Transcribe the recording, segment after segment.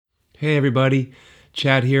Hey everybody,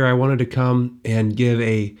 Chad here. I wanted to come and give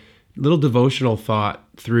a little devotional thought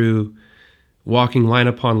through walking line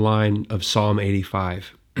upon line of Psalm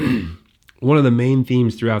 85. One of the main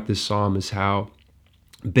themes throughout this psalm is how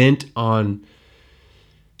God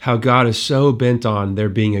is so bent on there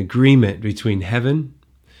being agreement between heaven,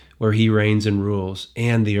 where he reigns and rules,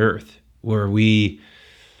 and the earth, where we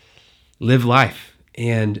live life.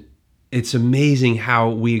 And it's amazing how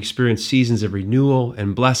we experience seasons of renewal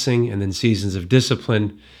and blessing, and then seasons of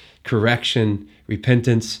discipline, correction,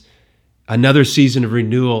 repentance, another season of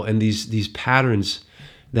renewal, and these patterns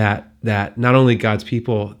that not only God's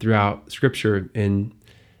people throughout Scripture in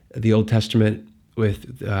the Old Testament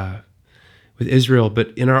with Israel, but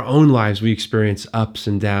in our own lives we experience ups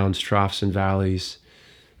and downs, troughs and valleys,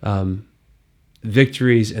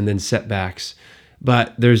 victories and then setbacks.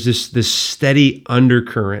 But there's this steady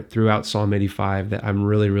undercurrent throughout Psalm 85 that I'm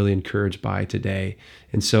really, really encouraged by today.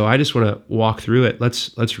 And so I just want to walk through it.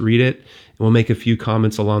 Let's read it, and we'll make a few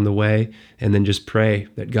comments along the way, and then just pray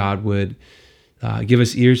that God would give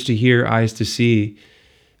us ears to hear, eyes to see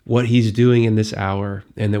what he's doing in this hour,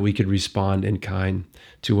 and that we could respond in kind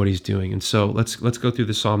to what he's doing. And so let's go through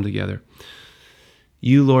the psalm together.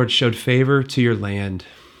 You, Lord, showed favor to your land.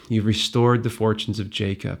 You restored the fortunes of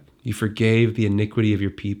Jacob. You forgave the iniquity of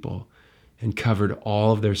your people and covered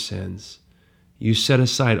all of their sins. You set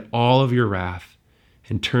aside all of your wrath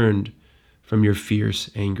and turned from your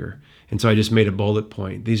fierce anger. And so I just made a bullet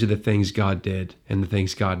point. These are the things God did and the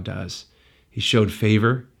things God does. He showed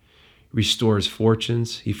favor, restores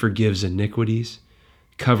fortunes, he forgives iniquities,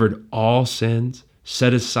 covered all sins,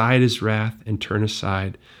 set aside his wrath, and turned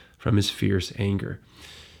aside from his fierce anger.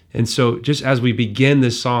 And so just as we begin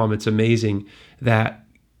this psalm, it's amazing that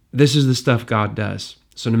this is the stuff God does.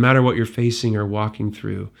 So no matter what you're facing or walking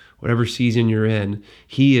through, whatever season you're in,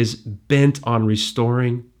 he is bent on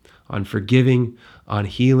restoring, on forgiving, on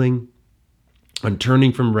healing, on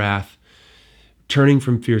turning from wrath, turning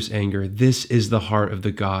from fierce anger. This is the heart of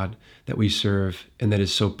the God that we serve, and that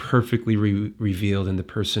is so perfectly revealed in the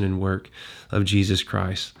person and work of Jesus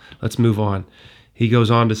Christ. Let's move on. He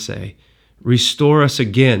goes on to say, restore us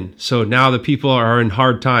again. So now the people are in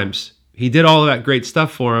hard times. He did all of that great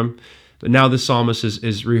stuff for them, but now the psalmist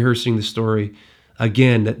is rehearsing the story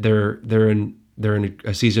again, that they're in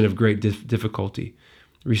a season of great difficulty.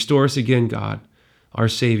 Restore us again, God, our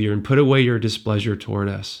Savior, and put away your displeasure toward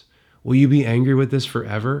us. Will you be angry with us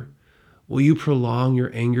forever? Will you prolong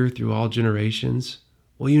your anger through all generations?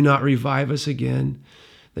 Will you not revive us again,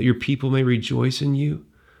 that your people may rejoice in you?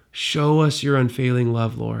 Show us your unfailing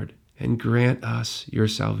love, Lord, and grant us your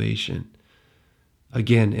salvation.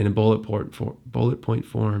 Again, in a bullet point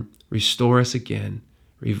form, restore us again,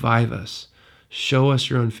 revive us, show us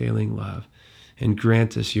your unfailing love, and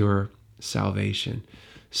grant us your salvation.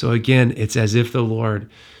 So again, it's as if the Lord,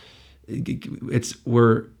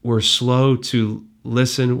 we're slow to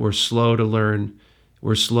listen, we're slow to learn,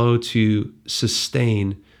 we're slow to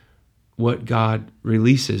sustain what God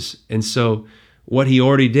releases. And so what he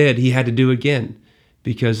already did, he had to do again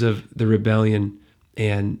because of the rebellion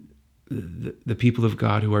and the people of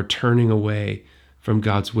God who are turning away from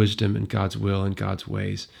God's wisdom and God's will and God's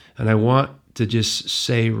ways. And I want to just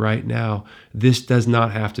say right now, this does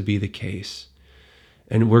not have to be the case.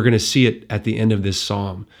 And we're going to see it at the end of this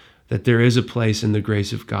psalm, that there is a place in the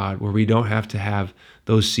grace of God where we don't have to have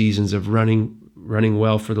those seasons of running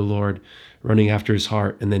well for the Lord, running after his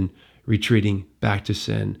heart, and then retreating back to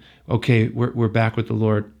sin. Okay, we're back with the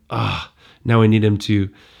Lord. Now we need him to.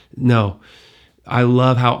 No. I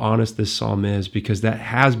love how honest this psalm is, because that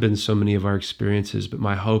has been so many of our experiences. But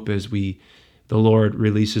my hope is the Lord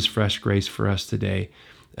releases fresh grace for us today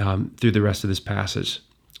through the rest of this passage.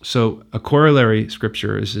 So a corollary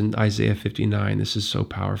scripture is in Isaiah 59. This is so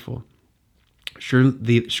powerful.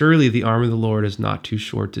 Surely the arm of the Lord is not too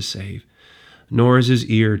short to save, nor is his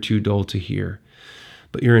ear too dull to hear.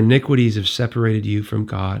 But your iniquities have separated you from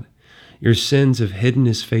God. Your sins have hidden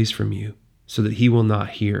his face from you, so that he will not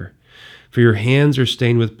hear. For your hands are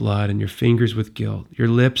stained with blood, and your fingers with guilt. Your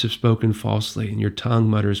lips have spoken falsely, and your tongue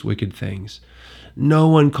mutters wicked things. No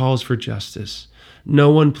one calls for justice. No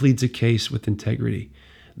one pleads a case with integrity.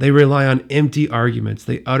 They rely on empty arguments.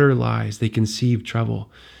 They utter lies. They conceive trouble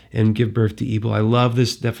and give birth to evil. I love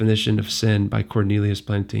this definition of sin by Cornelius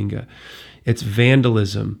Plantinga. It's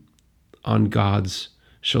vandalism on God's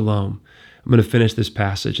shalom. I'm going to finish this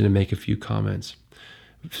passage and then make a few comments.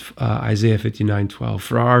 Isaiah 59:12.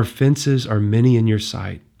 For our offenses are many in your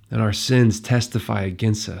sight, and our sins testify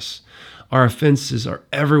against us. Our offenses are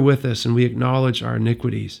ever with us, and we acknowledge our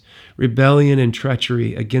iniquities, rebellion and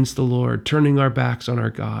treachery against the Lord, turning our backs on our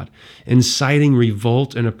God, inciting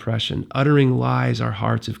revolt and oppression, uttering lies our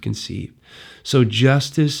hearts have conceived. So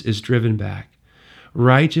justice is driven back.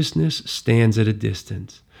 Righteousness stands at a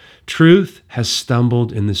distance. Truth has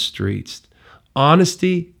stumbled in the streets.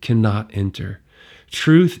 Honesty cannot enter.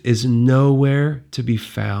 Truth is nowhere to be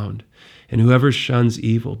found, and whoever shuns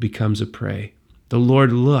evil becomes a prey. The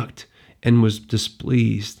Lord looked and was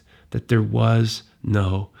displeased that there was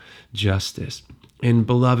no justice. And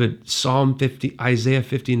beloved, Isaiah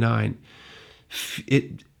 59,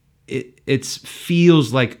 it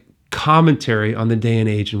feels like commentary on the day and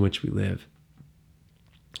age in which we live,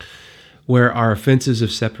 where our offenses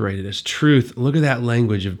have separated us. Truth, look at that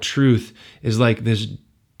language of truth is like this,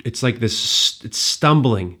 it's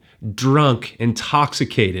stumbling, drunk,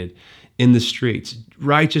 intoxicated in the streets.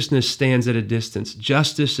 Righteousness stands at a distance.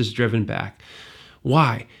 Justice is driven back.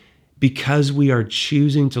 Why? Because we are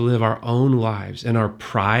choosing to live our own lives in our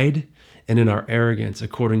pride and in our arrogance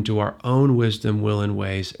according to our own wisdom, will, and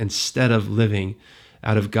ways, instead of living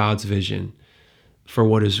out of God's vision for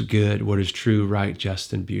what is good, what is true, right,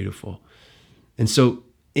 just, and beautiful. And so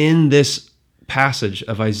in this passage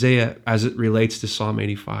of Isaiah, as it relates to Psalm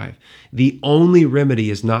 85, the only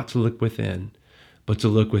remedy is not to look within, but to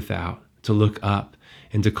look without, to look up,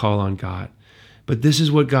 and to call on God. But this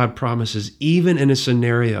is what God promises, even in a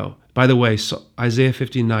scenario. By the way, so Isaiah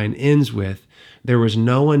 59 ends with, there was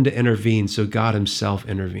no one to intervene, so God himself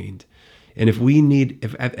intervened. And if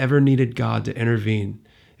I've ever needed God to intervene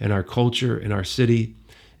in our culture, in our city,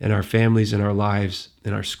 in our families, in our lives,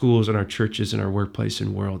 in our schools, in our churches, in our workplace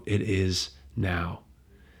and world, it is now.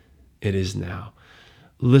 It is now.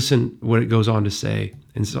 Listen what it goes on to say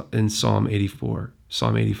in Psalm 84,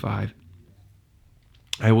 Psalm 85.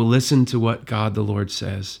 I will listen to what God the Lord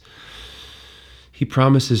says. He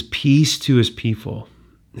promises peace to his people,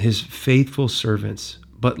 his faithful servants,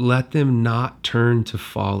 but let them not turn to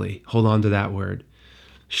folly. Hold on to that word.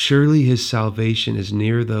 Surely his salvation is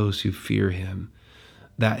near those who fear him,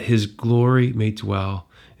 that his glory may dwell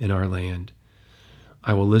in our land.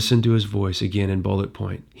 I will listen to his voice, again in bullet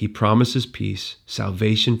point. He promises peace,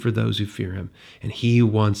 salvation for those who fear him, and he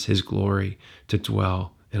wants his glory to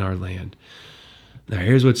dwell in our land. Now,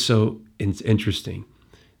 here's what's so interesting.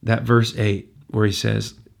 That verse 8, where he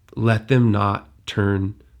says, let them not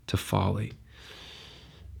turn to folly.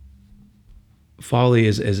 Folly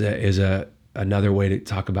is another way to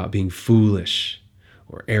talk about being foolish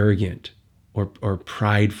or arrogant or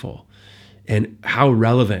prideful. And how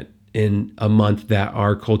relevant in a month that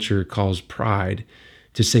our culture calls Pride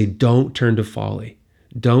to say, don't turn to folly.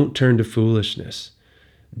 Don't turn to foolishness.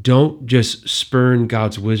 Don't just spurn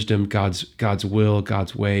God's wisdom, God's will,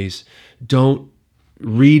 God's ways. Don't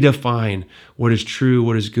redefine what is true,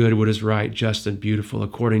 what is good, what is right, just, and beautiful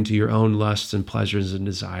according to your own lusts and pleasures and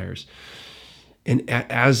desires. And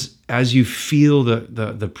as you feel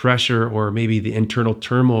the pressure or maybe the internal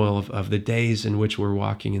turmoil of the days in which we're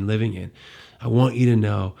walking and living in, I want you to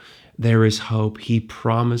know there is hope. He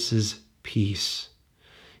promises peace.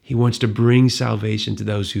 He wants to bring salvation to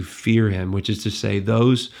those who fear him, which is to say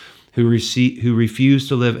those who refuse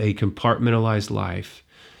to live a compartmentalized life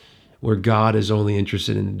where God is only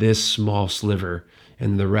interested in this small sliver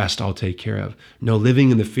and the rest I'll take care of. No, living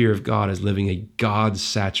in the fear of God is living a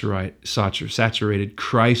God-saturated,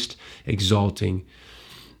 Christ-exalting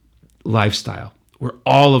lifestyle where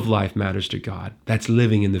all of life matters to God. That's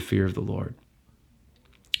living in the fear of the Lord.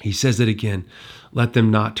 He says it again, let them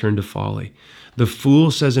not turn to folly. The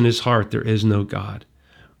fool says in his heart, there is no God.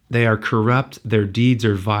 They are corrupt, their deeds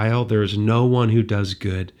are vile, there is no one who does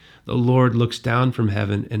good. The Lord looks down from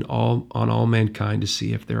heaven and on all mankind to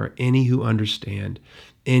see if there are any who understand,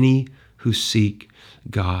 any who seek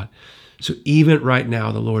God. So even right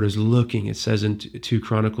now, the Lord is looking, it says in 2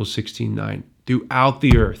 Chronicles 16:9, throughout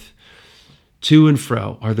the earth, to and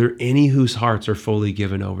fro, are there any whose hearts are fully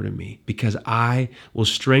given over to me? Because I will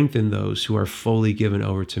strengthen those who are fully given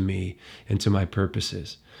over to me and to my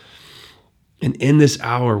purposes. And in this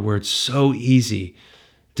hour where it's so easy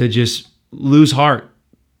to just lose heart,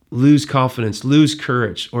 lose confidence, lose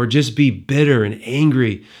courage, or just be bitter and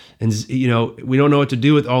angry, and we don't know what to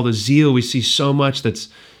do with all the zeal. We see so much that's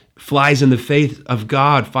flies in the face of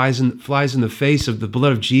God, flies in the face of the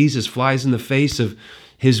blood of Jesus, flies in the face of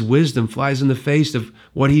his wisdom, flies in the face of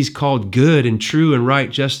what he's called good and true and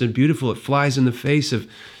right, just and beautiful. It flies in the face of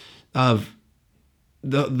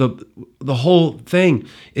the whole thing.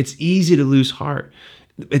 It's easy to lose heart.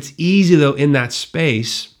 It's easy, though, in that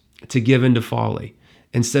space to give into folly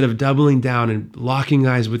instead of doubling down and locking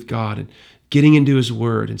eyes with God and getting into his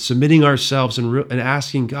word and submitting ourselves and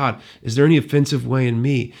asking God, is there any offensive way in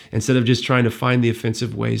me? Instead of just trying to find the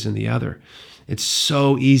offensive ways in the other. It's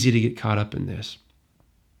so easy to get caught up in this.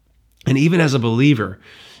 And even as a believer,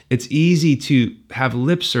 it's easy to have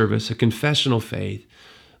lip service, a confessional faith,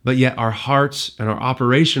 but yet our hearts and our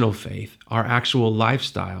operational faith, our actual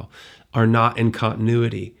lifestyle, are not in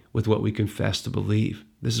continuity with what we confess to believe.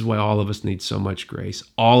 This is why all of us need so much grace.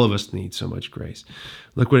 All of us need so much grace.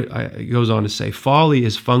 Look what it goes on to say. Folly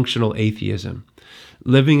is functional atheism,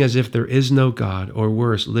 living as if there is no God, or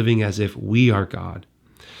worse, living as if we are God.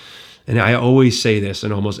 And I always say this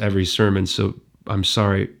in almost every sermon, so I'm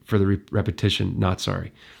sorry for the repetition, not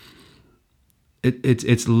sorry.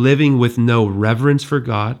 It's living with no reverence for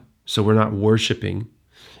God, so we're not worshiping,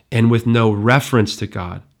 and with no reference to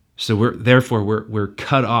God. So we're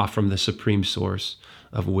cut off from the supreme source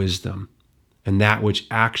of wisdom, and that which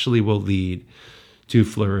actually will lead to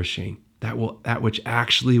flourishing, that which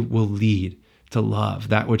actually will lead to love,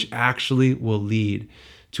 that which actually will lead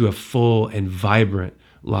to a full and vibrant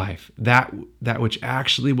life, that which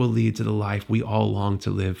actually will lead to the life we all long to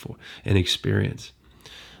live for and experience.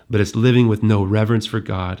 But it's living with no reverence for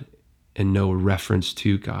God and no reference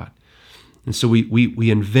to God. And so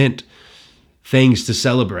we invent things to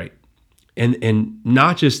celebrate, and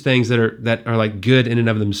not just things that are like good in and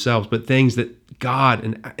of themselves, but things that God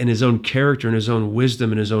and his own character and his own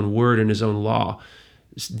wisdom and his own word and his own law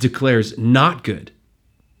declares not good,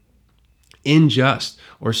 unjust,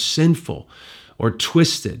 or sinful, or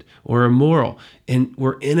twisted, or immoral. And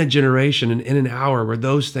we're in a generation and in an hour where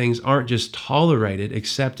those things aren't just tolerated,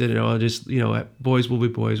 accepted, boys will be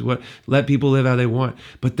boys, let people live how they want,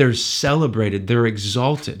 but they're celebrated, they're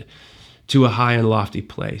exalted to a high and lofty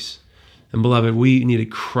place. And beloved, we need to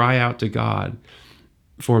cry out to God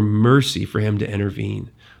for mercy, for him to intervene.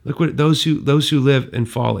 Look what those who live in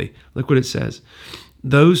folly, look what it says.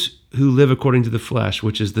 Those who live according to the flesh,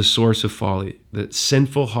 which is the source of folly, the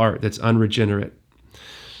sinful heart that's unregenerate,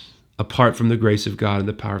 apart from the grace of God and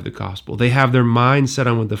the power of the gospel. They have their mind set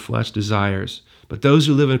on what the flesh desires. But those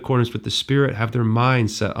who live in accordance with the Spirit have their mind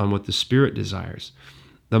set on what the Spirit desires.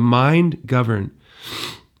 The mind governed,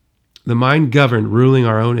 ruling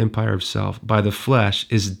our own empire of self by the flesh,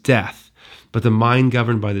 is death, but the mind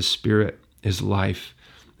governed by the Spirit is life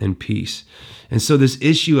and peace. And so this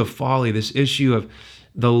issue of folly, this issue of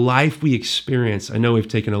the life we experience, I know we've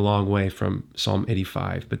taken a long way from Psalm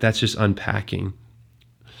 85, but that's just unpacking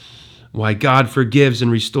why God forgives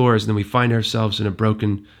and restores, and then we find ourselves in a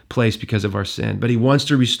broken place because of our sin. But he wants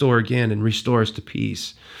to restore again and restore us to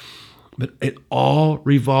peace. But it all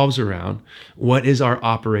revolves around, what is our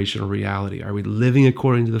operational reality? Are we living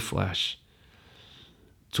according to the flesh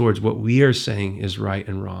towards what we are saying is right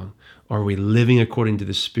and wrong? Or are we living according to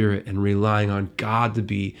the Spirit and relying on God to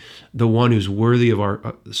be the one who's worthy of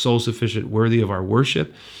our soul sufficient, worthy of our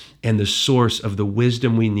worship, and the source of the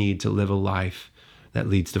wisdom we need to live a life that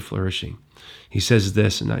leads to flourishing? He says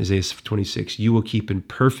this in Isaiah 26, you will keep in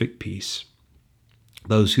perfect peace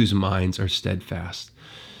those whose minds are steadfast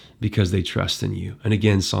because they trust in you. And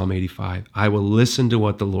again, Psalm 85, I will listen to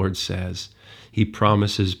what the Lord says. He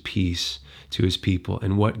promises peace to his people,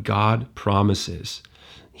 and what God promises,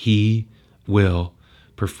 he will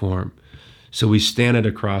perform. So we stand at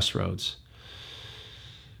a crossroads.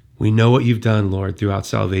 We know what you've done, Lord, throughout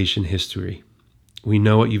salvation history. We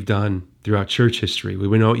know what you've done throughout church history.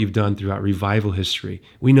 We know what you've done throughout revival history.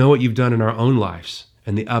 We know what you've done in our own lives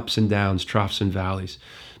and the ups and downs, troughs and valleys.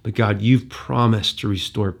 But God, you've promised to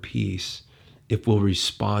restore peace if we'll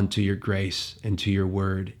respond to your grace and to your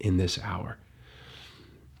word in this hour.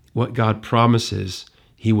 What God promises,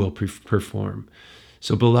 he will perform.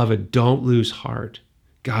 So beloved, don't lose heart.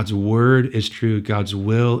 God's word is true. God's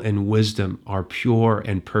will and wisdom are pure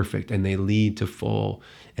and perfect, and they lead to full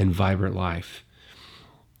and vibrant life.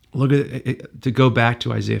 Look at it, to go back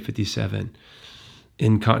to Isaiah 57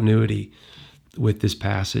 in continuity with this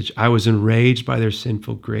passage. I was enraged by their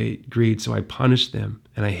sinful greed, so I punished them,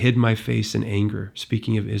 and I hid my face in anger,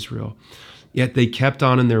 speaking of Israel. Yet they kept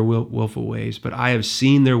on in their willful ways, but I have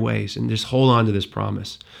seen their ways, and just hold on to this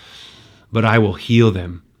promise. But I will heal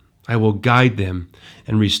them. I will guide them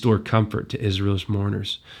and restore comfort to Israel's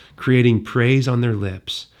mourners, creating praise on their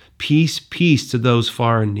lips. Peace, peace to those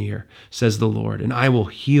far and near, says the Lord, and I will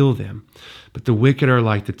heal them. But the wicked are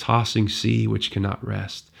like the tossing sea which cannot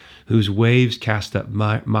rest, whose waves cast up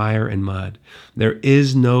mire and mud. There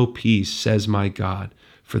is no peace, says my God,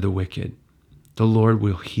 for the wicked. The Lord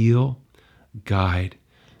will heal, guide,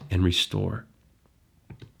 and restore.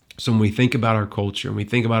 So when we think about our culture and we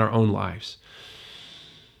think about our own lives,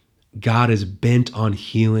 God is bent on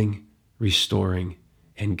healing, restoring,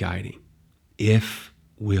 and guiding. if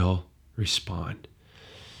we'll respond.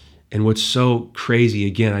 And what's so crazy,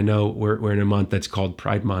 again, I know we're in a month that's called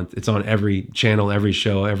Pride Month. It's on every channel, every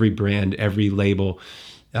show, every brand, every label.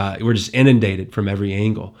 We're just inundated from every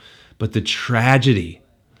angle. But the tragedy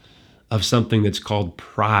of something that's called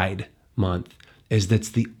Pride Month is that's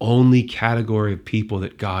the only category of people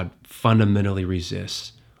that God fundamentally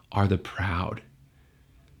resists are the proud,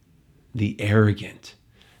 the arrogant,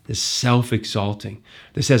 the self-exalting.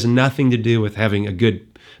 This has nothing to do with having a good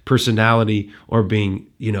personality or being,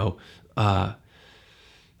 a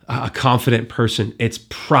confident person. It's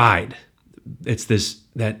pride. It's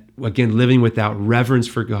that again, living without reverence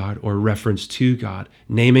for God or reference to God,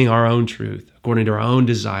 naming our own truth according to our own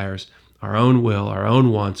desires, our own will, our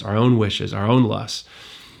own wants, our own wishes, our own lusts,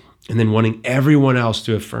 and then wanting everyone else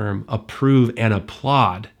to affirm, approve, and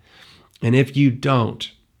applaud. And if you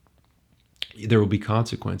don't, there will be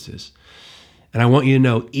consequences. And I want you to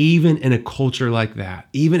know, even in a culture like that,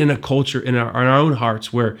 even in a culture in our own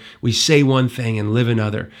hearts where we say one thing and live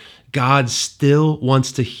another, God still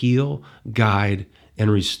wants to heal, guide, and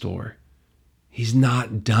restore. He's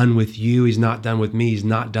not done with you. He's not done with me. He's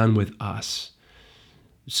not done with us.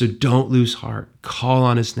 So don't lose heart. Call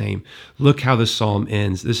on his name. Look how the psalm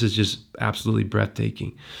ends. This is just absolutely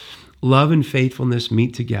breathtaking. Love and faithfulness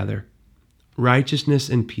meet together. Righteousness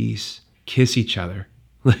and peace kiss each other.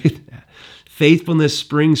 Look at that. Faithfulness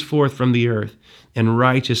springs forth from the earth, and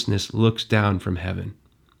righteousness looks down from heaven.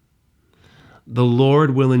 The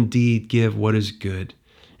Lord will indeed give what is good,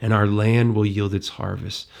 and our land will yield its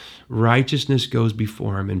harvest. Righteousness goes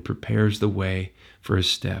before him and prepares the way for his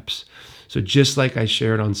steps. So just like I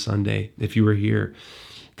shared on Sunday, if you were here,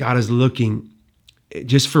 God is looking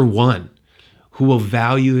just for one who will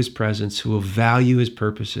value his presence, who will value his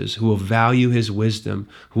purposes, who will value his wisdom,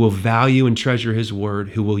 who will value and treasure his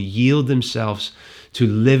word, who will yield themselves to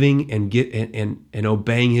living and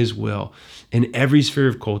obeying his will in every sphere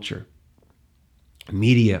of culture,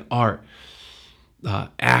 media, art,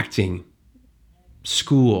 acting,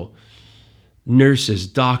 school, nurses,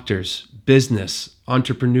 doctors, business,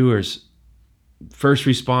 entrepreneurs, first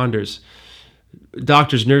responders,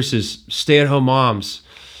 doctors, nurses, stay-at-home moms,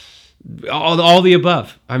 all the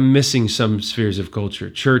above. I'm missing some spheres of culture,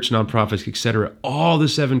 church, nonprofits, etc. All the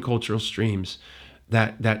 7 cultural streams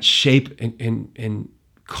that shape and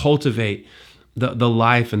cultivate the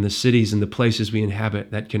life and the cities and the places we inhabit,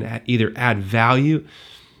 that can either add value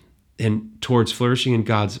and towards flourishing in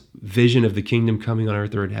God's vision of the kingdom coming on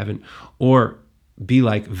earth or in heaven, or be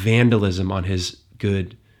like vandalism on his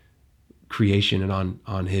good creation and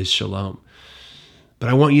on his shalom. But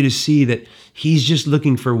I want you to see that he's just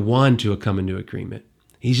looking for one to come into agreement.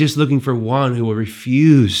 He's just looking for one who will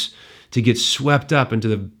refuse to get swept up into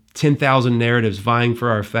the 10,000 narratives vying for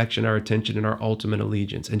our affection, our attention, and our ultimate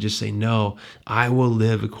allegiance, and just say, no, I will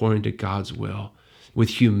live according to God's will, with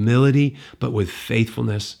humility, but with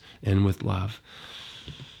faithfulness and with love.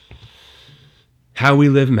 How we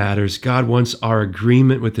live matters. God wants our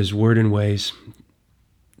agreement with his word and ways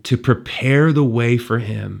to prepare the way for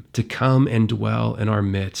him to come and dwell in our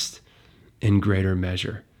midst in greater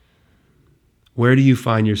measure. Where do you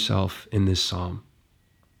find yourself in this psalm?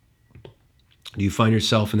 Do you find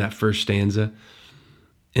yourself in that first stanza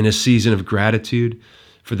in a season of gratitude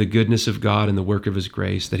for the goodness of God and the work of his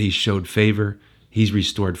grace, that he showed favor, he's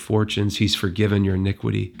restored fortunes, he's forgiven your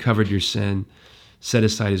iniquity, covered your sin, set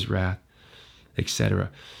aside his wrath, etc.?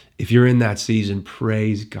 If you're in that season,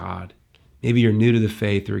 praise God. Maybe you're new to the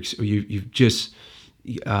faith, or you've just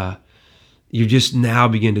now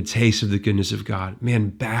begin to taste of the goodness of God. Man,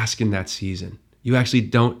 bask in that season. You actually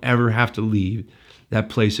don't ever have to leave that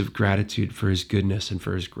place of gratitude for his goodness and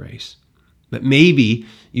for his grace. But maybe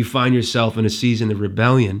you find yourself in a season of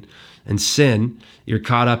rebellion and sin. You're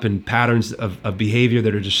caught up in patterns of behavior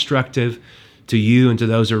that are destructive to you and to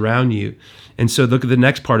those around you. And so look at the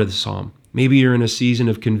next part of the psalm. Maybe you're in a season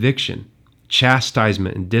of conviction,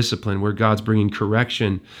 chastisement, and discipline, where God's bringing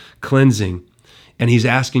correction, cleansing, and he's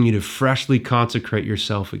asking you to freshly consecrate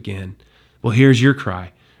yourself again. Well, here's your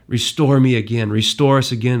cry. Restore me again. Restore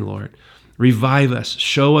us again, Lord. Revive us.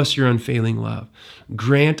 Show us your unfailing love.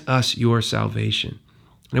 Grant us your salvation.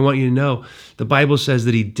 And I want you to know, the Bible says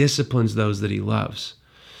that he disciplines those that he loves.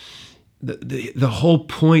 The whole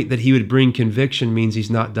point that he would bring conviction means he's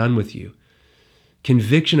not done with you.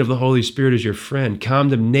 Conviction of the Holy Spirit is your friend.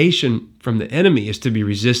 Condemnation from the enemy is to be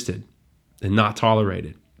resisted and not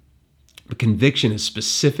tolerated. But conviction is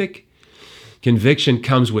specific. Conviction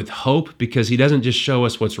comes with hope, because he doesn't just show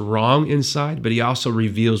us what's wrong inside, but he also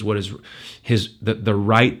reveals what is the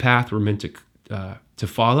right path we're meant to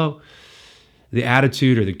follow. the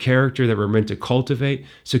attitude or the character that we're meant to cultivate.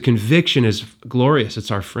 So conviction is glorious.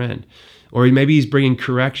 It's our friend. Or maybe he's bringing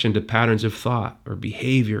correction to patterns of thought or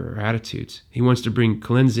behavior or attitudes. He wants to bring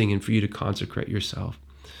cleansing and for you to consecrate yourself.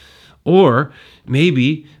 Or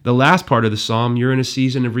maybe the last part of the psalm, you're in a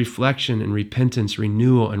season of reflection and repentance,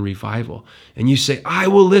 renewal and revival. And you say, I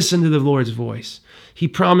will listen to the Lord's voice. He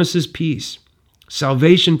promises peace,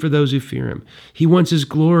 salvation for those who fear him. He wants his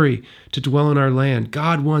glory to dwell in our land.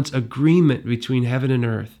 God wants agreement between heaven and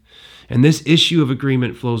earth. And this issue of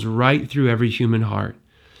agreement flows right through every human heart.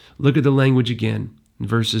 Look at the language again in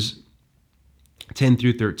verses 10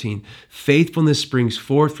 through 13. Faithfulness springs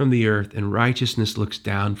forth from the earth, and righteousness looks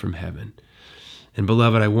down from heaven. And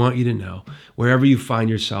beloved, I want you to know, wherever you find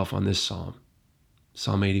yourself on this psalm,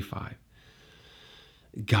 Psalm 85,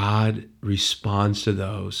 God responds to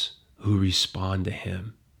those who respond to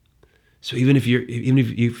him. So even if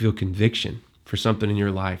you feel conviction for something in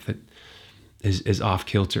your life that is off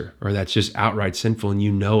kilter, or that's just outright sinful and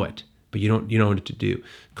you know it, but you don't know what to do,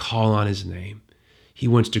 call on his name. He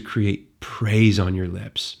wants to create praise on your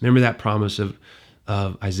lips. Remember that promise of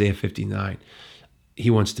Isaiah 59. He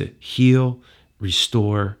wants to heal,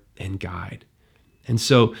 restore, and guide. And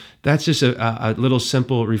so that's just a little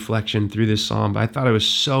simple reflection through this psalm, but I thought it was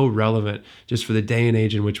so relevant just for the day and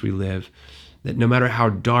age in which we live, that no matter how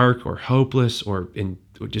dark or hopeless or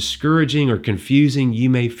discouraging or confusing you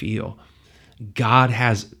may feel, God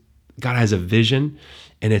has a vision,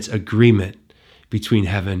 and it's agreement between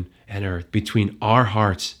heaven and earth, between our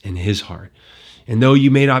hearts and his heart. And though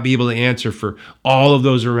you may not be able to answer for all of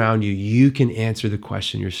those around you, you can answer the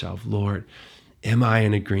question yourself. Lord, am I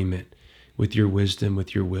in agreement with your wisdom,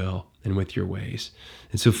 with your will, and with your ways?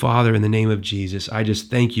 And so, Father, in the name of Jesus, I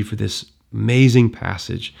just thank you for this amazing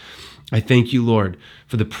passage. I thank you, Lord,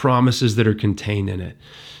 for the promises that are contained in it,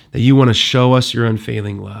 that you want to show us your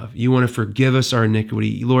unfailing love. You want to forgive us our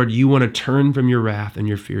iniquity. Lord, you want to turn from your wrath and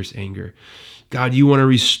your fierce anger. God, you want to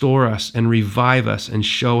restore us and revive us and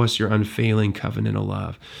show us your unfailing covenant of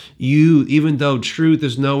love. You, even though truth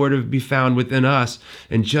is nowhere to be found within us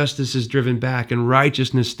and justice is driven back and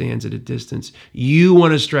righteousness stands at a distance, you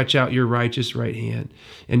want to stretch out your righteous right hand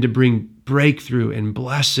and to bring breakthrough and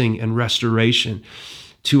blessing and restoration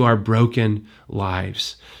to our broken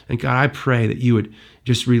lives. And God, I pray that you would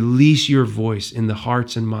just release your voice in the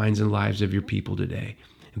hearts and minds and lives of your people today.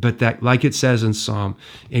 But that, like it says in Psalm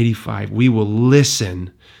 85, we will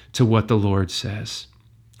listen to what the Lord says.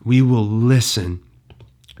 We will listen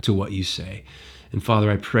to what you say. And Father,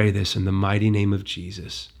 I pray this in the mighty name of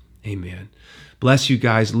Jesus. Amen. Bless you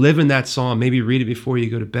guys. Live in that psalm. Maybe read it before you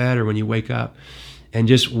go to bed or when you wake up. And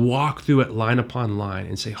just walk through it line upon line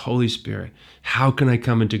and say, Holy Spirit, how can I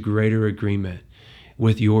come into greater agreement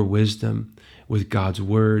with your wisdom, with God's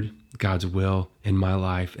word, God's will in my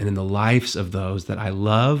life and in the lives of those that I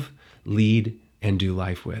love, lead, and do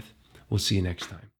life with? We'll see you next time.